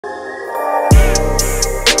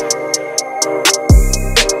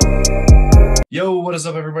Yo, what is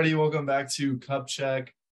up, everybody? Welcome back to Cup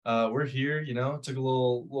Check. We're here, took a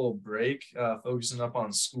little break, focusing up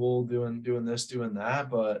on school, doing this, doing that,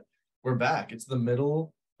 but we're back. It's the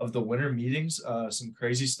middle of the winter meetings. Some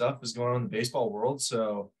crazy stuff is going on in the baseball world,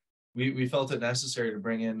 so we felt it necessary to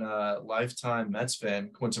bring in lifetime Mets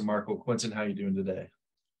fan Quinton Markle. Quinton, how you doing today?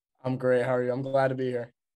 I'm great. How are you? I'm glad to be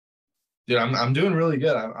here. Dude, I'm doing really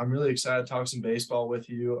good. I'm really excited to talk some baseball with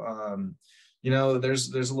you.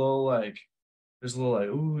 There's a little like,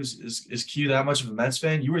 ooh, is Q that much of a Mets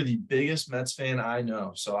fan? You are the biggest Mets fan I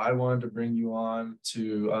know, so I wanted to bring you on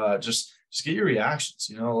to just get your reactions.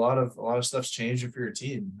 A lot of stuff's changing for your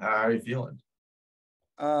team. How are you feeling?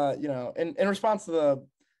 In response to the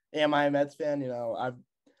am I a Mets fan,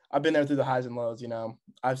 I've been there through the highs and lows.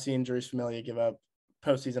 I've seen Jeurys Familia give up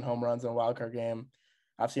postseason home runs in a wild card game.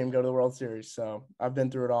 I've seen him go to the World Series, so I've been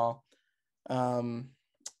through it all.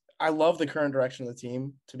 I love the current direction of the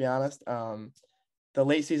team, to be honest. The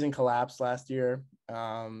late season collapse last year,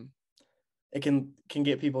 it can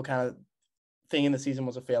get people kind of thinking the season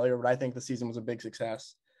was a failure, but I think the season was a big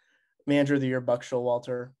success. Manager of the year, Buck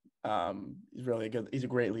Showalter. He's really good. He's a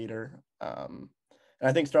great leader. And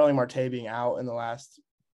I think Starling Marte being out in the last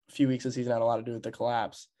few weeks of the season had a lot to do with the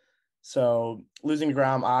collapse. So losing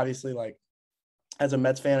DeGrom, obviously, like as a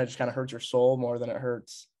Mets fan, it just kind of hurts your soul more than it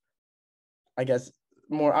hurts, I guess,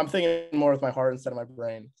 more. I'm thinking more with my heart instead of my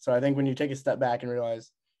brain. So I think when you take a step back and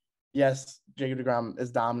realize, yes, Jacob DeGrom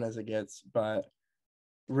is dominant as it gets, but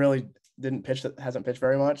really hasn't pitched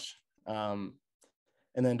very much. And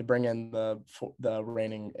then to bring in the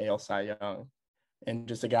reigning AL Cy Young and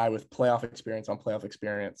just a guy with playoff experience on playoff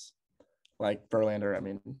experience like Verlander, I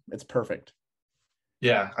mean, it's perfect.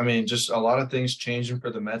 Yeah, I mean, just a lot of things changing for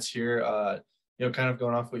the Mets here. Kind of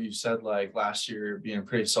going off what you said, like last year being a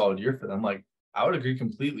pretty solid year for them. Like I would agree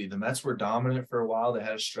completely. The Mets were dominant for a while. They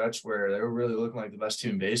had a stretch where they were really looking like the best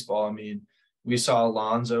team in baseball. I mean, we saw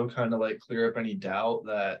Alonso kind of like clear up any doubt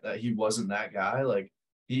that he wasn't that guy. Like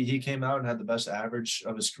he came out and had the best average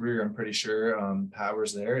of his career, I'm pretty sure.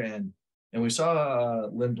 Powers there, and we saw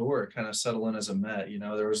Lindor kind of settle in as a Met.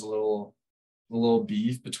 There was a little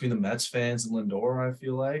beef between the Mets fans and Lindor, I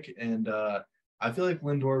feel like. And I feel like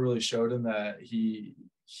Lindor really showed him that he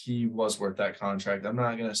was worth that contract. I'm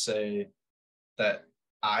not gonna say that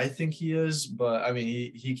I think he is, but I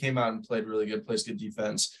mean he came out and played really good, plays good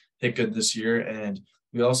defense, hit good this year. And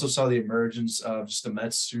we also saw the emergence of just a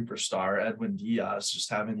Mets superstar, Edwin Diaz, just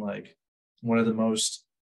having like one of the most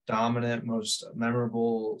dominant, most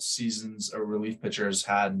memorable seasons a relief pitcher has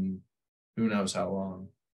had in who knows how long.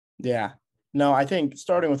 Yeah. No, I think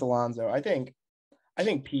starting with Alonso, I think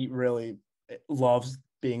Pete really loves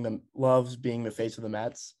being the face of the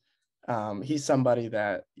Mets. He's somebody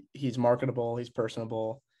that he's marketable, he's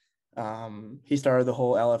personable. He started the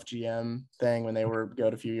whole LFGM thing when they were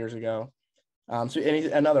good a few years ago. And he's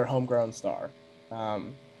another homegrown star. I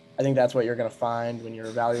think that's what you're going to find when you're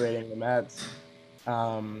evaluating the Mets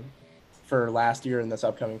for last year and this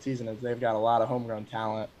upcoming season is they've got a lot of homegrown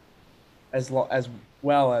talent as well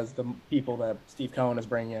as the people that Steve Cohen is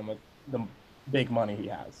bringing in with the big money he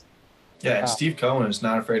has. Yeah, and Uh, Steve Cohen is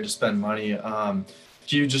not afraid to spend money.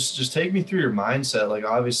 Can you just take me through your mindset? Like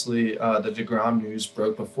obviously, the Degrom news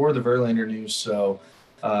broke before the Verlander news. So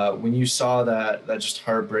when you saw that just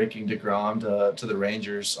heartbreaking Degrom to the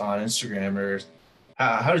Rangers on Instagram, or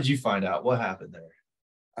how did you find out? What happened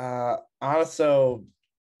there? Honest, so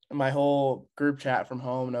my whole group chat from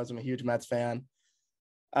home knows I'm a huge Mets fan.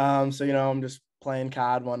 So I'm just playing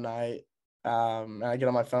COD one night. And I get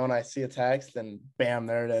on my phone, I see a text, and bam,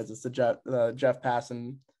 there it is. It's the Jeff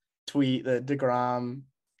Passan tweet that DeGrom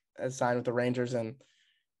has signed with the Rangers. And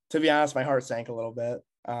to be honest, my heart sank a little bit.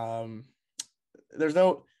 There's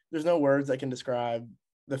no words that can describe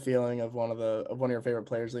the feeling of one of your favorite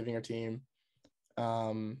players leaving your team.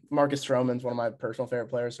 Marcus Stroman's one of my personal favorite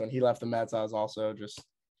players. So when he left the Mets, I was also just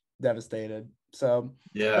devastated. So,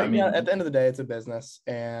 Yeah, I but yeah, at mean, the end of the day, it's a business,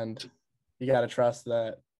 and you got to trust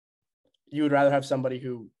that you would rather have somebody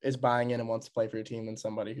who is buying in and wants to play for your team than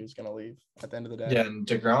somebody who's going to leave at the end of the day. yeah, and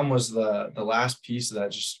Degrom was the last piece of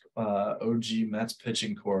that just OG Mets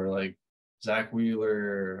pitching core, like Zach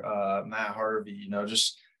Wheeler, Matt Harvey.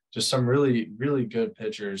 Just some really really good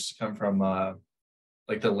pitchers to come from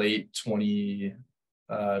like the late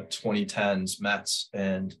 2010s Mets,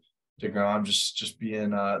 and DeGrom just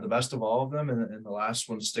being the best of all of them, and the last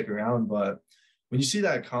one to stick around. But when you see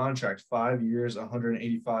that contract, 5 years,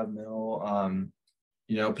 185 mil,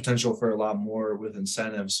 potential for a lot more with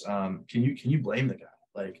incentives. Can you blame the guy?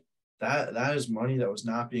 Like that is money that was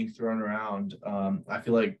not being thrown around. I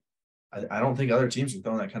feel like I don't think other teams are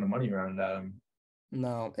throwing that kind of money around at him.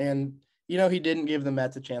 No, and he didn't give the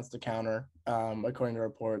Mets a chance to counter, according to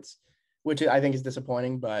reports, which I think is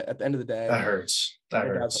disappointing. But at the end of the day, That hurts. That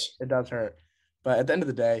hurts. it does hurt. But at the end of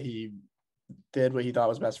the day, he did what he thought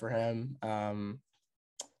was best for him.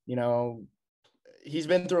 He's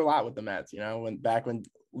been through a lot with the Mets. When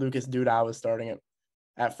Lucas Duda was starting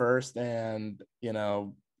at first, and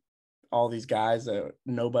all these guys that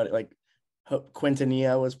nobody like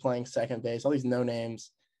Quintanilla was playing second base, all these no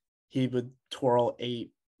names. He would twirl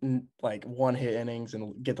 8 like one hit innings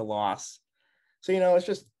and get the loss. So, it's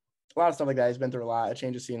just a lot of stuff like that. He's been through a lot. A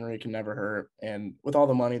change of scenery can never hurt. And with all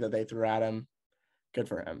the money that they threw at him, good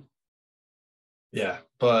for him. Yeah.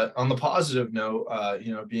 But on the positive note,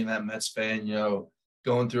 being that Mets fan,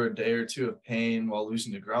 going through a day or two of pain while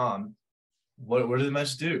losing to DeGrom, what do the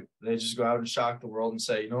Mets do? They just go out and shock the world and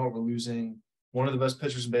say, we're losing one of the best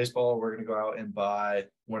pitchers in baseball. We're going to go out and buy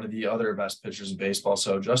one of the other best pitchers in baseball.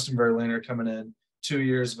 So Justin Verlander coming in, 2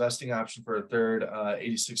 years, vesting option for a third,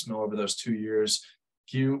 86 mil over those 2 years.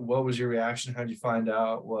 Q, what was your reaction? How did you find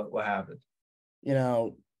out what happened?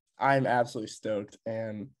 I'm absolutely stoked,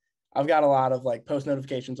 and I've got a lot of like post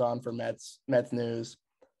notifications on for Mets news.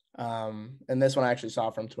 And this one I actually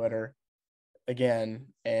saw from Twitter again,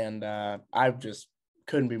 and I just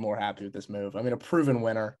couldn't be more happy with this move. I mean, a proven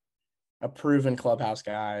winner, a proven clubhouse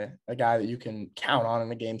guy, a guy that you can count on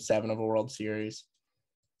in a Game 7 of a World Series.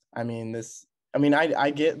 I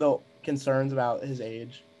get the concerns about his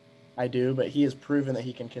age. I do, but he has proven that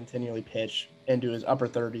he can continually pitch into his upper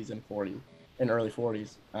 30s and 40s and early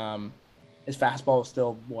 40s. His fastball was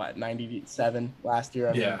still 97 last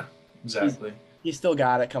year. Yeah, exactly. He's still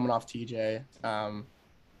got it coming off TJ.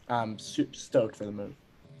 I'm stoked for the move.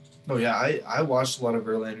 Oh yeah, I watched a lot of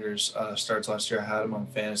Verlander's starts last year. I had him on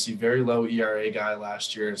fantasy. Very low ERA guy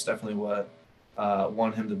last year. It's definitely what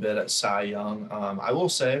won him the bid at Cy Young. I will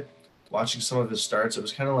say, watching some of his starts, it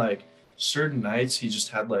was kind of like certain nights he just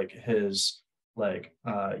had like his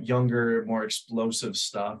younger, more explosive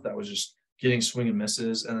stuff that was just getting swing and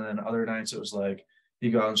misses, and then other nights it was like he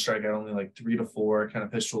go out and strike out only like 3 to 4, kind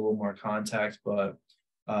of pitched to a little more contact, but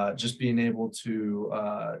just being able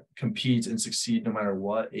to compete and succeed no matter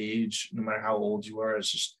what age, no matter how old you are,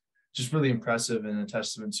 it's just really impressive and a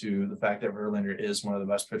testament to the fact that Verlander is one of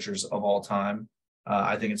the best pitchers of all time.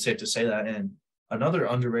 I think it's safe to say that. And another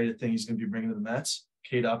underrated thing he's going to be bringing to the Mets,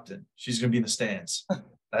 Kate Upton. She's going to be in the stands.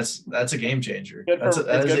 That's a game changer.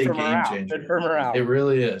 That is a game changer. Good for morale. It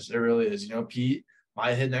really is. It really is. Pete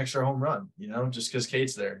might hit an extra home run, just because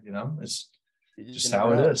Kate's there. It's just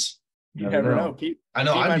how it is. You never know. Pete, I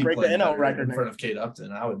know. Pete I'd be break playing the NL record in front of Kate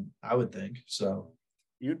Upton. I would think so.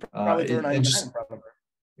 You'd probably throw 99 in front of her.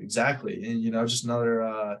 Exactly, and just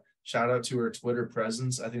another shout out to her Twitter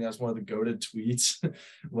presence. I think that's one of the goated tweets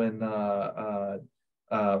when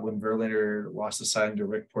Verlander lost the signing to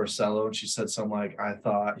Rick Porcello, and she said something like, "I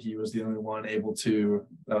thought he was the only one that was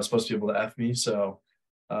supposed to be able to F me." So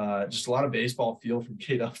just a lot of baseball feel from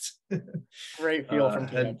Kate Upton. Great feel from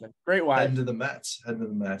Kate Upton. Great wife. Heading to the Mets.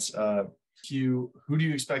 Q, who do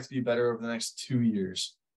you expect to be better over the next 2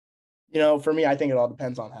 years? For me, I think it all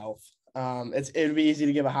depends on health. It'd be easy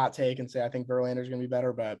to give a hot take and say I think Verlander's going to be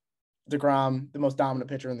better, but DeGrom, the most dominant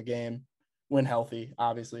pitcher in the game, when healthy,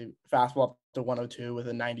 obviously. Fastball up to 102 with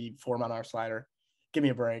a 94-mile-an-hour slider. Give me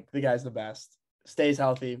a break. The guy's the best. Stays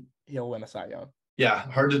healthy, he'll win a Cy Young. Yeah,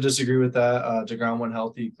 hard to disagree with that. DeGrom, when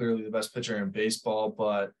healthy, clearly the best pitcher in baseball.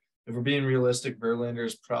 But if we're being realistic, Verlander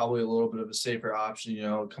is probably a little bit of a safer option,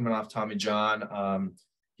 coming off Tommy John.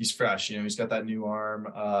 He's fresh, he's got that new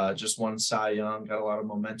arm, just won Cy Young, got a lot of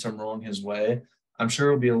momentum rolling his way. I'm sure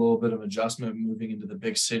it'll be a little bit of adjustment moving into the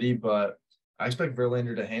big city, but I expect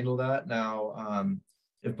Verlander to handle that. Now,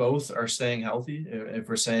 if both are staying healthy, if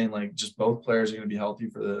we're saying like just both players are going to be healthy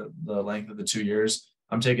for the length of the 2 years,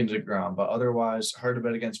 I'm taking DeGrom, but otherwise hard to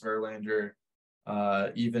bet against Verlander,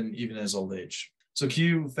 even in his old age. So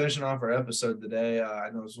Q, finishing off our episode today, I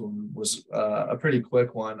know this one was a pretty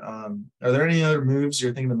quick one. Are there any other moves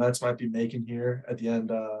you're thinking the Mets might be making here at the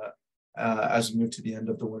end as we move to the end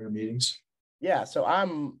of the winter meetings? Yeah, so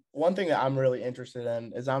one thing that I'm really interested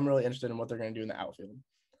in what they're going to do in the outfield.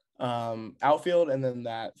 Outfield and then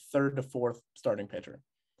that third to fourth starting pitcher.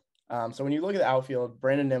 So when you look at the outfield,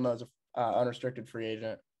 Brandon Nimmo is an unrestricted free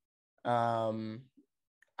agent. I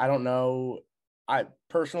don't know. I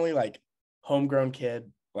personally homegrown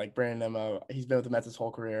kid like Brandon Nimmo. He's been with the Mets his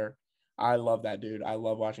whole career. I love that dude. I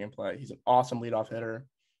love watching him play. He's an awesome leadoff hitter.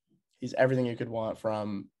 He's everything you could want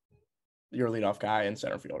from your leadoff guy and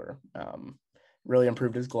center fielder. Really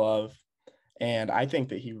improved his glove. And I think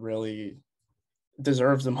that he really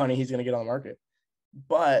deserves the money he's going to get on the market.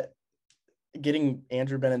 But getting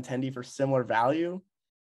Andrew Benintendi for similar value,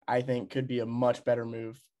 I think could be a much better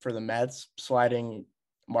move for the Mets, sliding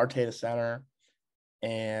Marte to center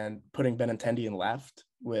and putting Benintendi in left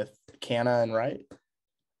with Canna and right.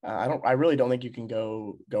 I really don't think you can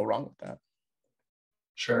go wrong with that.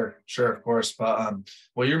 Sure, of course. But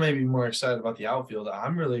well, you're maybe more excited about the outfield.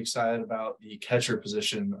 I'm really excited about the catcher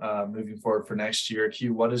position moving forward for next year.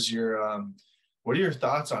 Q, what are your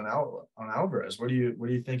thoughts on Alvarez? What do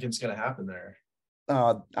you think is going to happen there?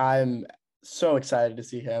 I'm so excited to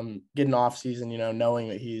see him get an off season, knowing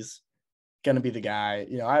that he's going to be the guy.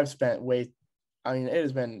 I've spent it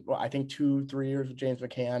has been, I think 2-3 years with James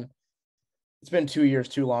McCann. It's been 2 years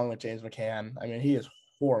too long with James McCann. I mean, he is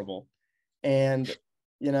horrible. And,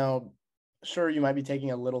 sure, you might be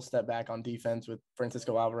taking a little step back on defense with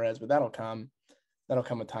Francisco Alvarez, but that'll come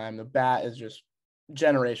with time. The bat is just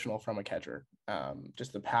generational from a catcher.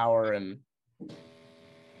 Just the power and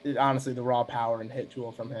honestly, the raw power and hit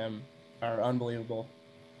tool from him are unbelievable.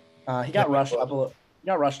 He got rushed up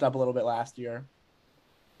a little bit last year.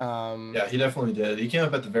 Yeah, he definitely did. He came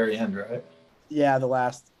up at the very end, right? Yeah,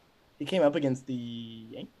 he came up against the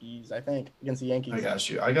Yankees, I think, against the Yankees. I got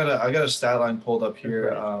you. I got a stat line pulled up here.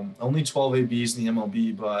 Only 12 ABs in the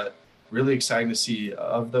MLB, but really exciting to see.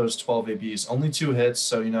 Of those 12 ABs, only 2 hits.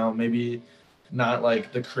 So maybe not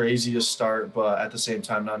like the craziest start, but at the same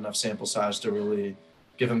time, not enough sample size to really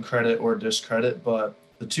give him credit or discredit. But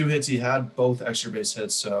the 2 hits he had, both extra base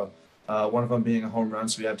hits. So one of them being a home run.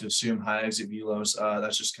 So we have to assume high exit velos.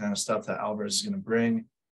 That's just kind of stuff that Alvarez is going to bring.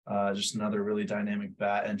 Just another really dynamic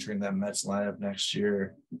bat entering that Mets lineup next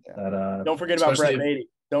year. Yeah. Don't forget about Brett Beatty.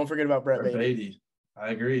 Brett Beatty. I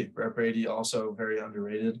agree. Brett Beatty also very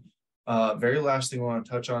underrated. Very last thing I want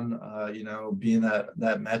to touch on, being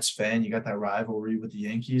that Mets fan, you got that rivalry with the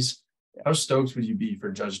Yankees. Yeah. How stoked would you be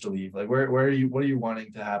for Judge to leave? Like, what are you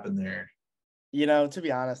wanting to happen there? To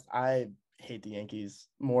be honest, I hate the Yankees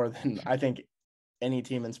more than I think any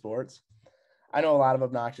team in sports. I know a lot of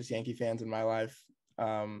obnoxious Yankee fans in my life.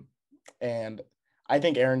 And I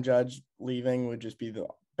think Aaron Judge leaving would just be the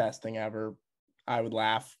best thing ever. I would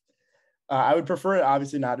laugh. I would prefer it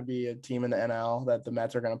obviously not to be a team in the NL that the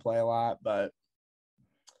Mets are going to play a lot, but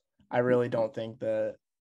I really don't think that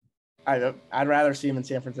I'd rather see him in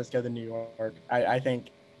San Francisco than New York. I think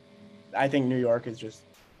New York is just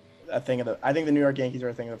a thing I think the New York Yankees are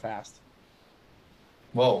a thing of the past.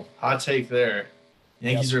 Whoa, hot take there.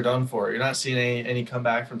 Yankees are done for. You're not seeing any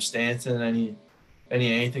comeback from Stanton,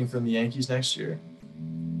 anything from the Yankees next year?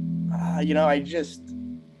 I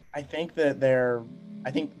think that they're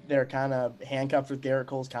kind of handcuffed with Garrett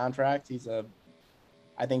Cole's contract.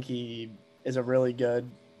 I think he is a really good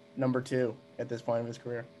number 2 at this point of his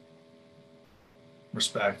career.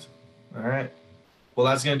 Respect. All right. Well,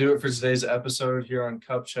 that's going to do it for today's episode here on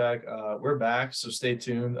Cup Check. We're back, so stay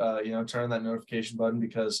tuned. Turn on that notification button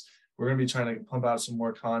because we're going to be trying to pump out some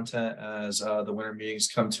more content as the winter meetings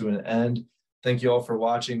come to an end. Thank you all for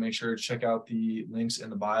watching. Make sure to check out the links in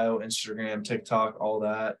the bio, Instagram, TikTok, all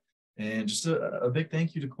that. And just a big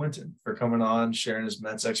thank you to Quentin for coming on, sharing his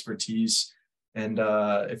Mets expertise. And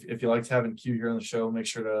if you liked having Q here on the show, make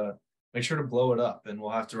sure to blow it up, and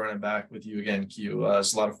we'll have to run it back with you again, Q.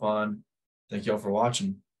 It's a lot of fun. Thank you all for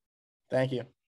watching. Thank you.